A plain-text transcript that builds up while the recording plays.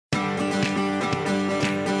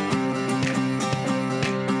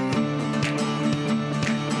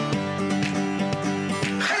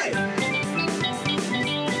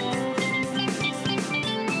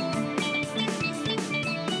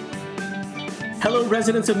Hello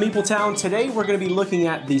residents of MeepleTown. Today we're going to be looking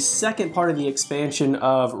at the second part of the expansion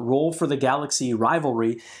of Roll for the Galaxy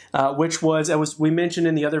Rivalry, which was, as we mentioned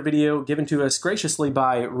in the other video, given to us graciously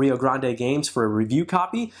by Rio Grande Games for a review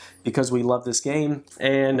copy because we love this game.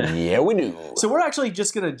 And yeah, we do. So we're actually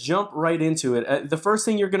just going to jump right into it. The first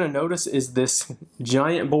thing you're going to notice is this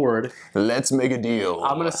giant board. Let's make a deal.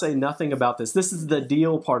 I'm going to say nothing about this. This is the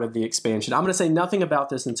deal part of the expansion. I'm going to say nothing about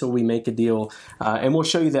this until we make a deal, and we'll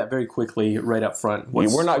show you that very quickly right up front.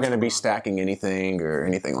 We're not going to be stacking anything or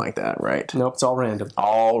anything like that, right? Nope, it's all random.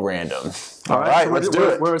 All random. All right, so let's do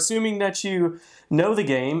it. We're assuming that you know the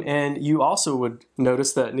game, and you also would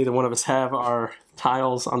notice that neither one of us have our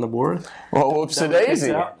tiles on the board. Well,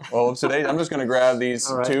 whoopsie-daisy. Well, whoopsie-daisy. I'm just going to grab these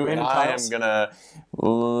two, and I am going to,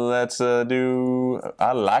 let's do,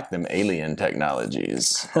 I like them alien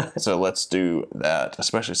technologies. So let's do that,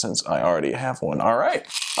 especially since I already have one. All right.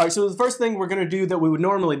 All right, so the first thing we're going to do that we would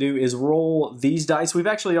normally do is roll these dice. We've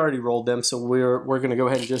actually already rolled them, so we're going to go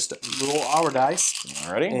ahead and just roll our dice.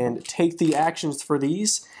 Alrighty. And take the actions for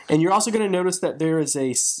these. And you're also going to notice that there is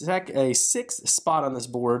a sixth spot on this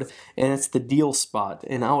board, and it's the deal spot.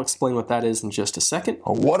 And I'll explain what that is in just a second.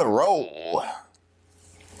 Oh, what a roll.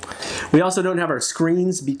 We also don't have our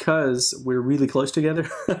screens because we're really close together.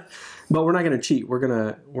 But we're not going to cheat. We're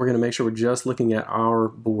gonna make sure we're just looking at our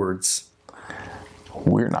boards.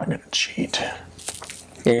 We're not going to cheat.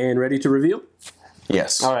 And ready to reveal?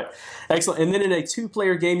 Yes. All right. Excellent. And then in a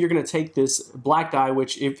two-player game, you're going to take this black die,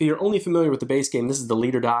 which if you're only familiar with the base game, this is the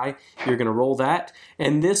leader die. You're going to roll that.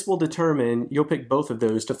 And this will determine, you'll pick both of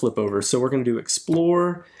those to flip over. So we're going to do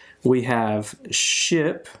Explore. We have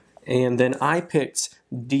Ship. And then I picked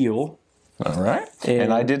Deal. All right.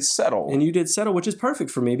 And I did Settle. And you did Settle, which is perfect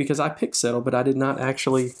for me because I picked Settle, but I did not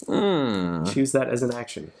actually choose that as an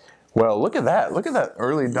action. Well, look at that. Look at that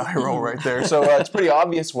early die roll right there. So it's pretty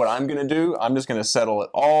obvious what I'm going to do. I'm just going to settle it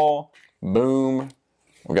all. Boom.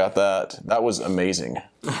 We got that. That was amazing.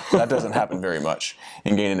 That doesn't happen very much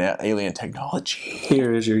in gaining alien technology.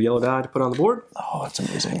 Here is your yellow die to put on the board. Oh, that's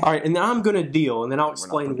amazing. All right, and now I'm going to deal, and then I'll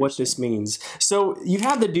explain what this means. So you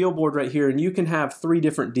have the deal board right here, and you can have 3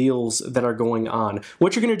 different deals that are going on.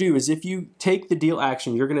 What you're going to do is if you take the deal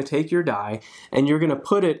action, you're going to take your die, and you're going to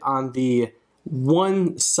put it on the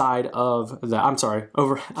one side of the, I'm sorry,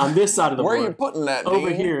 over on this side of the board. Where are you putting that, over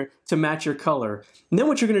Dean? here to match your color. And then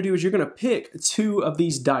what you're going to do is you're going to pick 2 of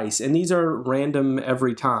these dice, and these are random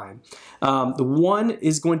every time. The one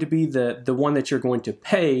is going to be the one that you're going to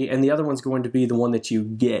pay, and the other one's going to be the one that you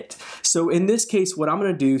get. So in this case, what I'm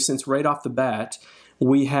going to do, since right off the bat,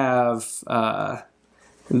 we have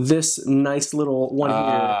this nice little one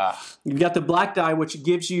here. You've got the black die, which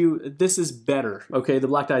gives you, this is better, okay? The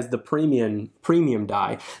black die is the premium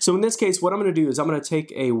die. So in this case, what I'm going to do is I'm going to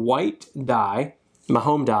take a white die, my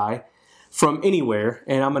home die, from anywhere,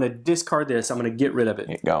 and I'm going to discard this. I'm going to get rid of it.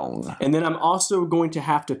 Get gone. And then I'm also going to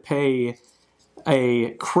have to pay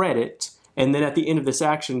a credit. And then at the end of this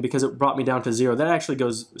action, because it brought me down to 0, that actually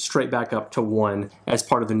goes straight back up to 1 as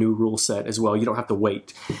part of the new rule set as well. You don't have to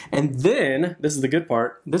wait. And then, this is the good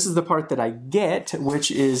part, this is the part that I get,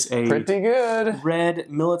 which is a pretty good red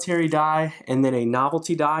military die and then a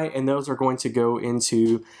novelty die, and those are going to go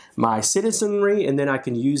into my citizenry, and then I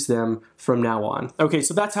can use them from now on. Okay,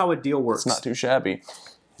 so that's how a deal works. It's not too shabby.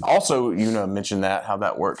 Also, you mentioned that, how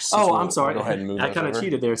that works. Oh, I'm sorry. Go ahead and move I kind of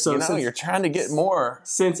cheated there. So you're trying to get more.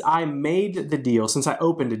 Since I made the deal, since I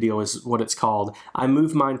opened a deal is what it's called, I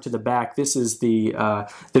moved mine to the back. This is the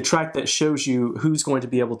track that shows you who's going to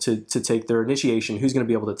be able to take their initiation, who's going to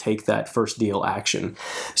be able to take that first deal action.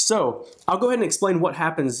 So I'll go ahead and explain what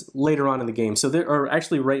happens later on in the game. So there are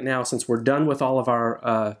actually right now, since we're done with all of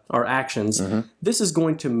our actions, this is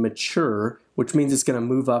going to mature, which means it's going to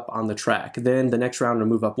move up on the track. Then the next round will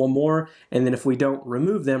move up 1 more, and then if we don't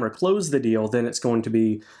remove them or close the deal, then it's going to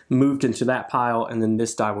be moved into that pile, and then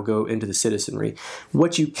this die will go into the citizenry.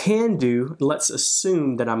 What you can do, let's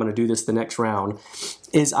assume that I'm going to do this the next round,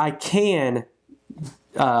 is I can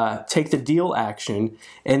take the deal action,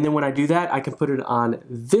 and then when I do that, I can put it on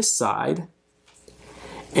this side.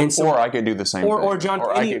 And so, or I could do the same thing. Or John,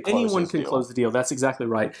 anyone can close the deal. That's exactly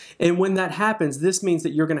right. And when that happens, this means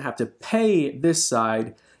that you're going to have to pay this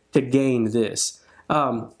side to gain this.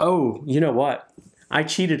 Oh, you know what? I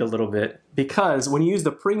cheated a little bit because when you use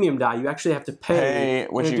the premium die, you actually have to pay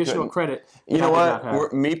an additional credit. You know what?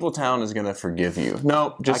 MeepleTown is going to forgive you.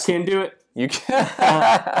 No, just I can't do it. You can't.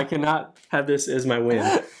 I cannot have this as my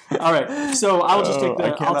win. All right, so I'll just take the.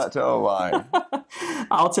 I cannot tell a lie.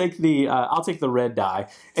 I'll take the red die.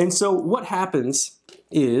 And so what happens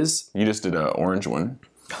is you just did an orange one.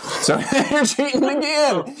 So you're cheating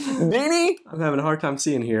again, Deanie. I'm having a hard time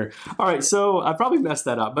seeing here. All right, so I probably messed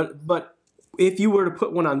that up. But if you were to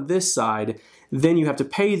put one on this side, then you have to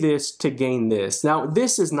pay this to gain this. Now,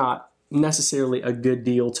 this is not necessarily a good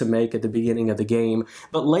deal to make at the beginning of the game,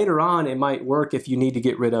 but later on it might work if you need to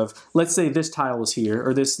get rid of, let's say this tile was here,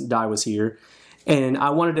 or this die was here, and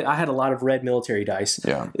I had a lot of red military dice,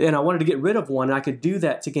 and I wanted to get rid of one, and I could do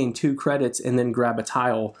that to gain 2 credits and then grab a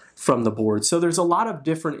tile from the board. So there's a lot of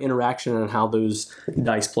different interaction on how those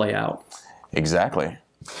dice play out. Exactly.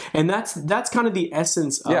 And that's kind of the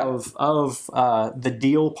essence of the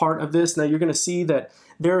deal part of this. Now you're going to see that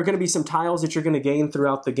there are going to be some tiles that you're going to gain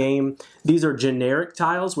throughout the game. These are generic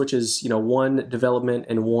tiles, which is, one development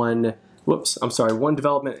and one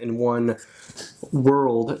development and one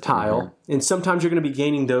world tile. And sometimes you're going to be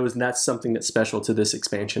gaining those, and that's something that's special to this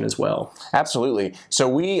expansion as well. Absolutely. So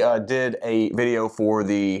we did a video for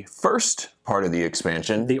the first part of the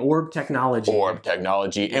expansion. The orb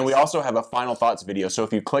technology. And we also have a final thoughts video. So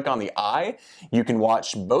if you click on the eye, you can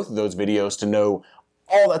watch both of those videos to know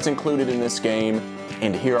all that's included in this game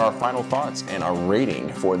and to hear our final thoughts and our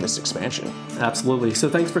rating for this expansion. Absolutely. So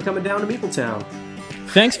thanks for coming down to MeepleTown.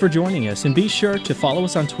 Thanks for joining us, and be sure to follow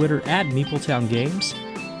us on Twitter at MeepleTown Games,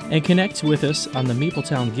 and connect with us on the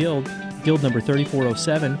MeepleTown Guild, guild number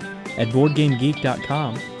 3407, at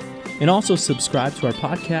BoardGameGeek.com, and also subscribe to our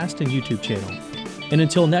podcast and YouTube channel. And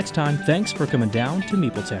until next time, thanks for coming down to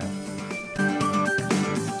MeepleTown.